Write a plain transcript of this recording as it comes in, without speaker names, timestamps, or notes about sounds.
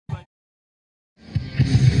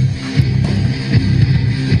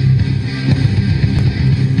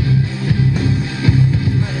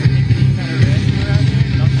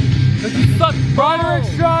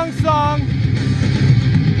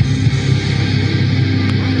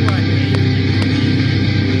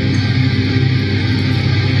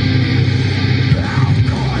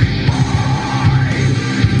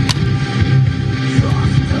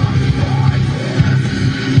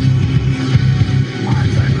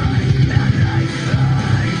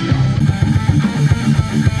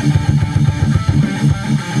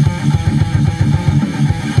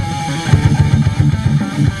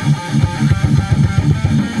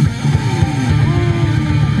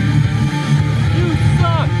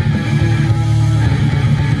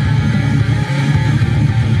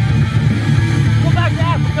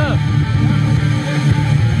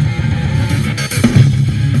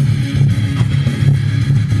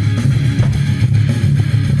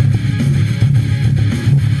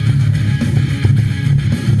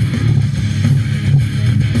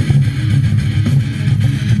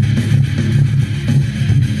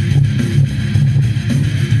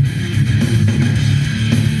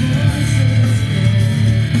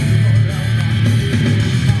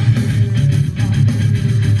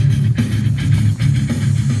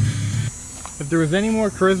there was any more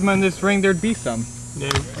charisma in this ring, there'd be some. Yeah,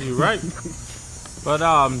 you're right. But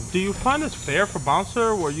do you find this fair for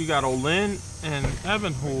Bouncer, where you got Olin and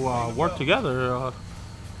Evan who work together?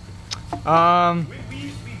 We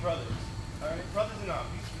used to be brothers. All right, brothers and not.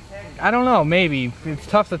 We used to be tag. I don't know. Maybe it's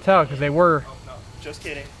tough to tell because they were. No, just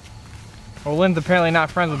kidding. Olin's apparently not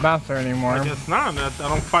friends with Bouncer anymore. I guess not. I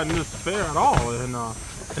don't find this fair at all. And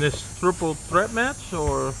this triple threat match,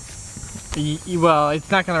 or Well, it's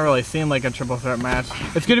not gonna really seem like a triple threat match.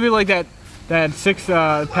 It's gonna be like that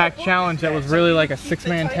six-pack challenge that was really like a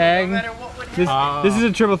six-man tag. This is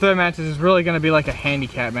a triple threat match. This is really gonna be like a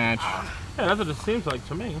handicap match. Yeah, that's what it seems like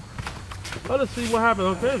to me. Well, let's see what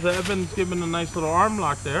happens. Okay, so Evan's giving a nice little arm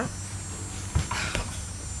lock there.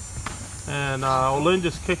 And Olin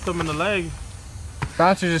just kicked him in the leg.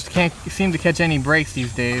 Bouncer just can't seem to catch any breaks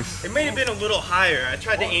these days. It may have been a little higher. I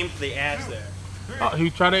tried to aim for the ass there. Oh, he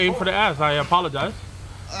tried to aim for the ass. I apologize.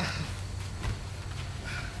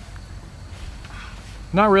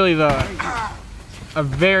 Not really a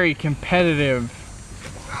very competitive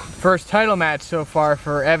first title match so far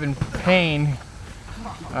for Evan Paine.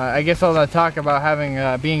 I guess I'll talk about having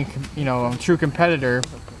being, you know, a true competitor.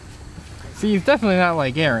 See, he's definitely not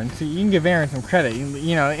like Aaron. See, you can give Aaron some credit.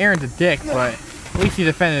 You know, Aaron's a dick, but at least he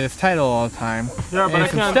defended his title all the time. Yeah, but and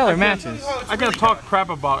some stellar matches. I can't talk crap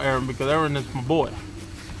about Aaron because Aaron is my boy.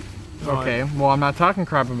 Okay, well, I'm not talking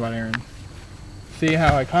crap about Aaron. See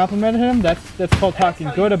how I complimented him? That's called talking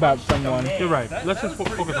good about someone. You're right. Let's just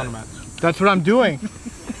focus on the match. That's what I'm doing.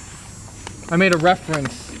 I made a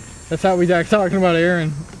reference. That's how we talking about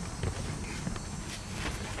Aaron.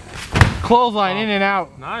 Clothesline in and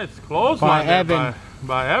out. Nice clothesline by Evan.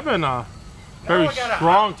 By Evan. Very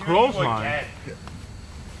strong clothesline.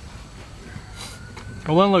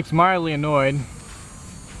 Olin looks mildly annoyed.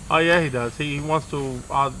 Oh yeah, he does. He wants to,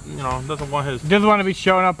 you know, doesn't want his. Doesn't want to be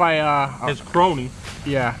shown up by his crony.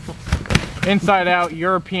 Yeah. Inside out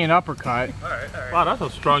European uppercut. All right. Wow, that's a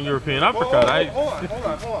strong European uppercut. Hold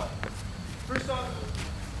on. First off,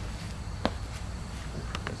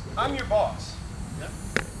 I'm your boss. Yeah.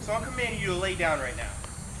 So I'm commanding you to lay down right now.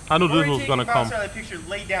 I knew this was gonna come. That picture,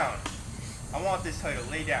 lay down. I want this title.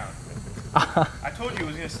 Lay down. I told you it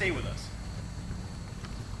was gonna stay with us.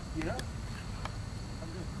 You know? I'm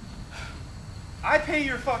good. I pay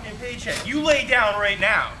your fucking paycheck. You lay down right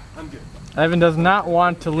now. I'm good. Evan does not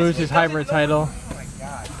want to lose his hybrid title. Oh my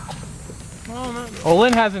god.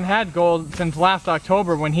 Olin hasn't had gold since last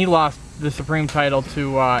October when he lost the Supreme title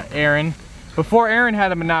to Aaron. Before Aaron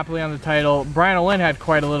had a monopoly on the title, Bryan Olin had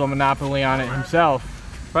quite a little monopoly on it himself.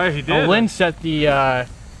 Right, he did. Olin set the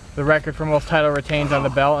record for most title retains on the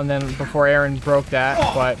belt, and then before Aaron broke that.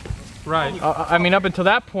 But right. I mean, up until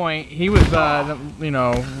that point, he was you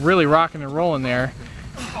know, really rocking and rolling there.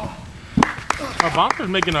 Bouncer's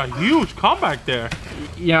making a huge comeback there.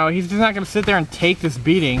 You know, he's just not going to sit there and take this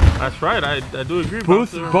beating. That's right. I do agree.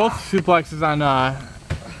 Both suplexes on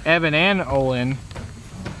Evan and Olin.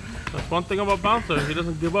 That's one thing about Bouncer. He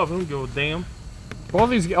doesn't give up. He don't give a damn. All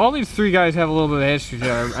these three guys have a little bit of history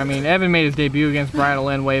together. I mean, Evan made his debut against Bryan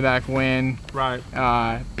Olin way back when. Right.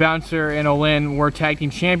 Bouncer and Olin were tag team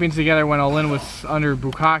champions together when Olin was under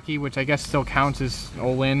Bukkake, which I guess still counts as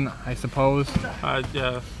Olin, I suppose.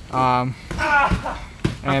 Yeah. I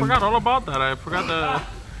forgot all about that. I forgot that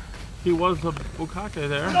he was a Bukkake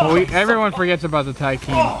there. Well, everyone forgets about the tag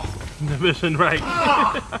team division, right?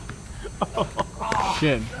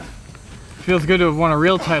 Shit. Feels good to have won a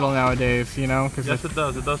real title nowadays, you know? Yes, it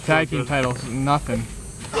does. It does. Tag team titles, nothing.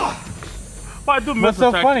 Well, I do miss What's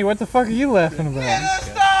so funny? What the fuck are you laughing about?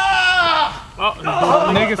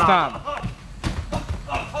 Nigga, stop.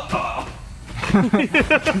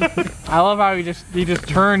 I love how he just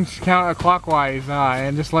turns counterclockwise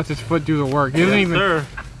and just lets his foot do the work. He doesn't even.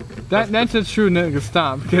 That's a true nigga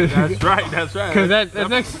stop. That's right. That's right. Because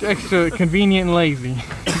that's extra convenient and lazy.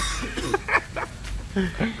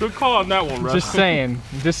 Good call on that one, Russ. Just saying.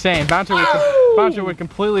 Bouncer would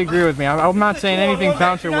completely agree with me. I'm not saying anything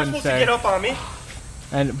Bouncer wouldn't say. Get up on me.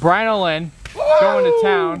 And Bryan Olin going to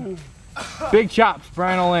town. Big chops,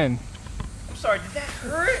 Bryan Olin. I'm sorry. Did that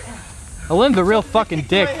hurt? Olin's a real fucking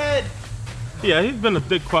dick. Yeah, he's been a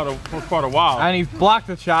dick for quite a while. And he's blocked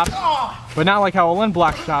the chops, but not like how Olin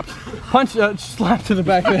blocks chops. Punch, slap to the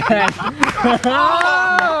back of the head.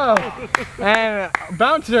 And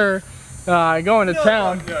Bouncer going to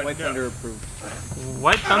town. White Thunder approved.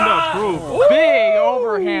 White Thunder approved. Big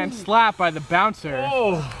overhand slap by the Bouncer.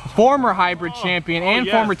 Oh. Former hybrid champion and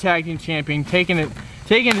former tag team champion, taking it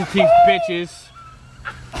to these bitches.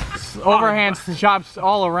 Overhand chops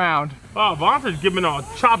all around. Oh, Bouncer's giving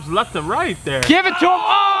chops left and right there. Give it to him!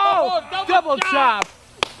 Oh! Double chop!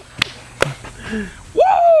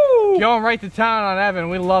 Woo! Going right to town on Evan.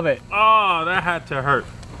 We love it. Oh, that had to hurt.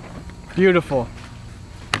 Beautiful.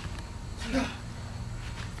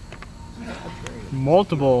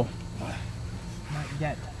 Multiple. Not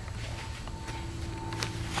yet.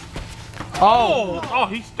 Oh,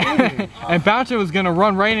 he's doing. And Bouncer was going to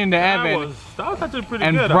run right into That Evan. was actually pretty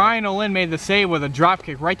And good. Bryan Olin made the save with a drop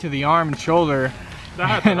kick right to the arm and shoulder. That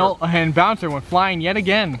had to hurt. And Bouncer went flying yet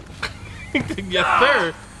again. Yes,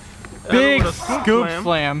 sir. Big Evan with a scoop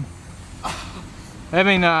slam.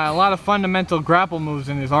 Having a lot of fundamental grapple moves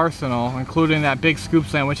in his arsenal, including that big scoop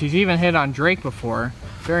slam, which he's even hit on Drake before.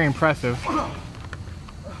 Very impressive.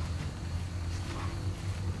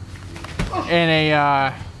 And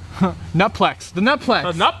a nutplex. The nutplex.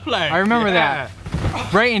 A nutplex. I remember that.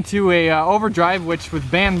 Right into a overdrive, which was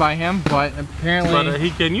banned by him, but apparently... But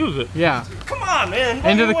he can use it. Yeah. Come on, man.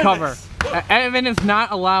 Why Into you the win cover. this? Evan is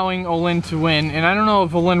not allowing Olin to win, and I don't know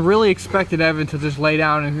if Olin really expected Evan to just lay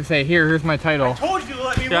down and say, here's my title. I told you to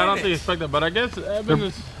let me Yeah, I win don't think he this. expected that, but I guess Evan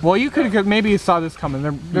is Well, you could maybe you saw this coming.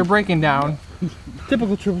 They're breaking down.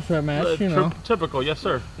 Typical triple threat match, you know. typical. Yes,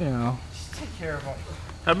 sir. You know. Just take care of him.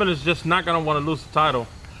 Evan is just not gonna want to lose the title.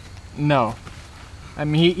 No. I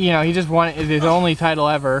mean, he just won his only title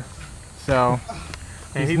ever, so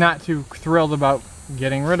he's not too thrilled about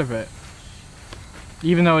getting rid of it,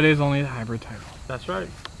 even though it is only the hybrid title. That's right.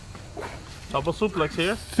 Double suplex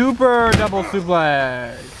here. Super double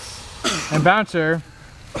suplex. And Bouncer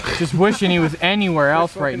just wishing he was anywhere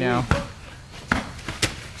else right now.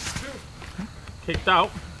 Kicked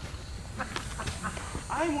out.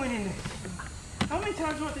 I'm winning this. How many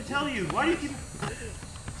times do I have to tell you? Why do you keep...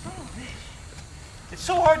 Son of a bitch. It's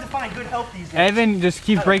so hard to find good help these days. Evan just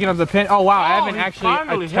keeps breaking up the pin. Oh wow, Evan he actually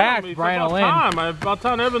finally hit attacked him. It's Bryan about Olin. time. About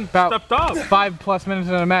time Evan About stepped up. 5+ minutes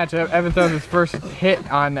into the match, Evan throws his first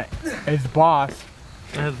hit on his boss.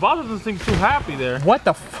 And his boss doesn't seem too happy there. What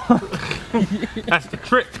the fuck? That's the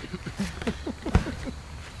trick.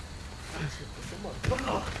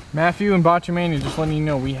 Matthew and Botchamania just letting you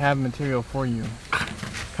know we have material for you.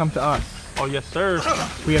 Come to us. Oh, yes, sir.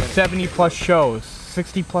 We have 70+ shows,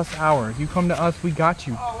 60+ hours. You come to us, we got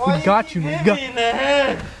you. Why We got you. keep We hitting got. me in the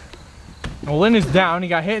head? Well, Lynn is down. He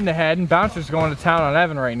got hit in the head, and Bouncer's going to town on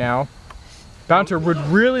Evan right now. Bouncer would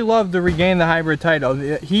really love to regain the hybrid title.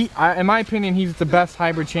 In my opinion, he's the best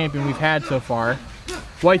hybrid champion we've had so far.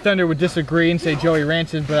 White Thunder would disagree and say Joey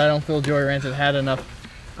Rancid, but I don't feel Joey Rancid had enough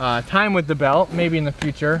time with the belt. Maybe in the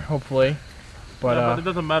future, hopefully. But, Yeah, but it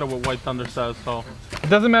doesn't matter what White Thunder says, so. it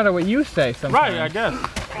doesn't matter what you say sometimes. Right, I guess.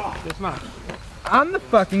 It's not. I'm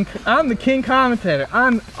the king commentator.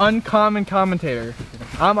 I'm uncommon commentator.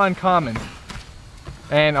 I'm uncommon.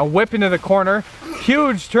 And a whip into the corner.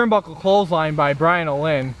 Huge turnbuckle clothesline by Bryan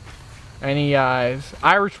Olin. And he is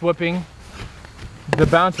Irish whipping the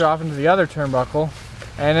Bouncer off into the other turnbuckle.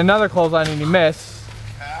 And another clothesline and he missed.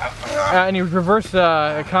 And he reversed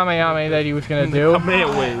a Kamehameha that he was going to do.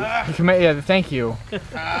 Yeah, thank you.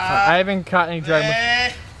 I haven't caught any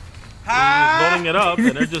drag. He's loading it up,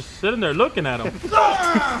 and they're just sitting there looking at him.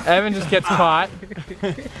 Evan just gets caught.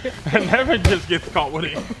 And Evan just gets caught with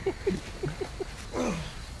it.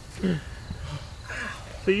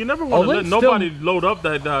 See, you never want to let nobody load up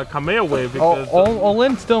that Kamehameha wave because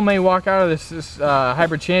Olin still may walk out of this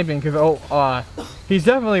hybrid champion because he's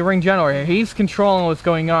definitely ring general here. He's controlling what's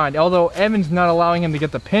going on. Although Evan's not allowing him to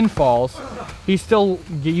get the pinfalls, he's still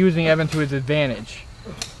using Evan to his advantage.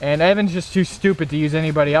 And Evan's just too stupid to use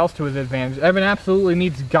anybody else to his advantage. Evan absolutely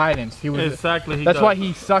needs guidance. exactly. That's why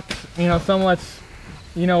he sucked, somewhat,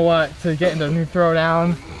 to get into new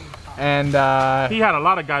throwdown. And he had a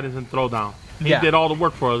lot of guidance in throwdown. He did all the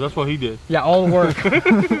work for us. That's what he did. Yeah, all the work.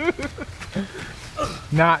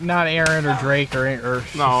 not Aaron or Drake or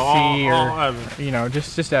C all Evan.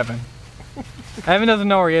 Just Evan. Evan doesn't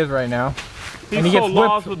know where he is right now. He's and he gets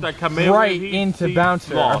lost whipped with that Kamehameha right wave. into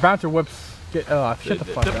Bouncer. Lost. Or Bouncer whips. Shut the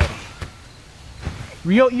fuck up.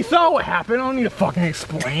 You saw what happened. I don't need to fucking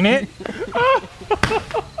explain it.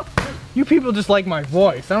 You people just like my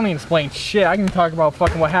voice. I don't need to explain shit. I can talk about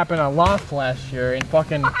fucking what happened on Lost last year and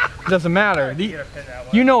fucking it doesn't matter.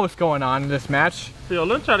 You know what's going on in this match. See,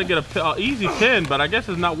 Olin tried to get an easy pin, but I guess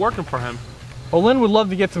it's not working for him. Olin would love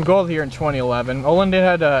to get some gold here in 2011. Olin did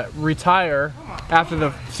have to retire after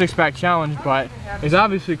the six-pack challenge, but is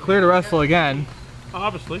obviously clear to wrestle again.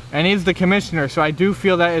 Obviously. And he's the commissioner, so I do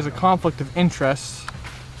feel that is a conflict of interest.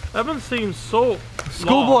 Evan seems so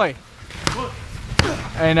Schoolboy!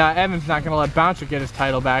 And Evan's not going to let Bouncer get his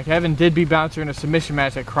title back. Evan did beat Bouncer in a submission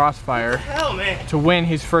match at Crossfire to win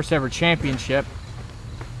his first ever championship.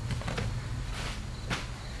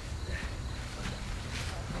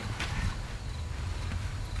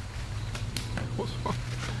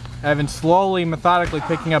 Evan slowly, methodically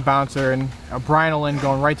picking up Bouncer, and Bryan Olin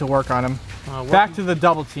going right to work on him. Back to the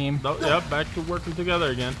double team. Yep, back to working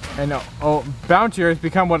together again. And Bouncer has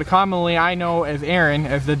become what commonly I know as Aaron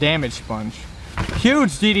as the damage sponge.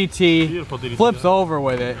 Huge DDT, Beautiful DDT, flips over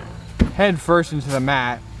with it, head first into the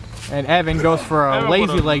mat, and Evan goes for a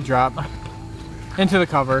lazy leg drop into the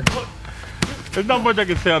cover. There's not much I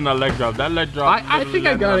can say on that leg drop. That leg drop. I think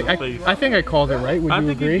I got it. I think I called it right. Would you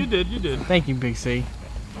agree? You did. You did. Thank you, Big C.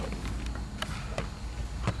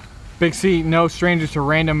 Big C, no stranger to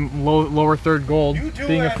random lower third gold,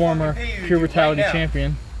 being a former Pure Brutality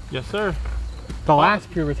champion. Yes, sir. The last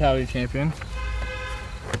Pure Brutality champion.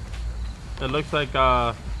 It looks like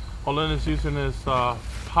Olin is using his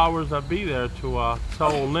powers that be there to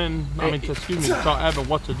tell Olin, tell Evan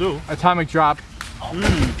what to do. Atomic drop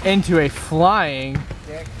into a flying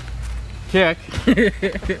kick.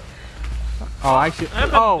 Oh, actually,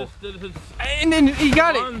 Evan and then he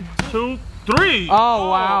got it. 1, 2, 3. Oh,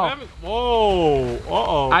 wow. Evan, whoa.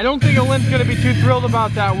 Uh-oh. I don't think Olin's going to be too thrilled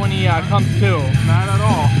about that when he comes to. Not at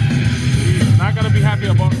all. He's not going to be happy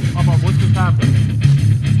about what just happened.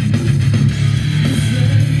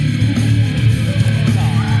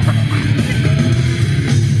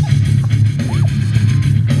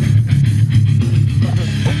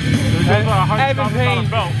 Evan Paine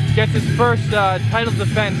gets his first title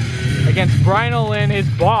defense against Bryan Olin, his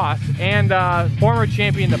boss, and former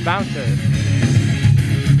champion, the Bouncer.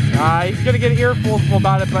 He's going to get an earful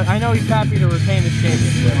about it, but I know he's happy to retain this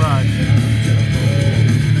championship. Right.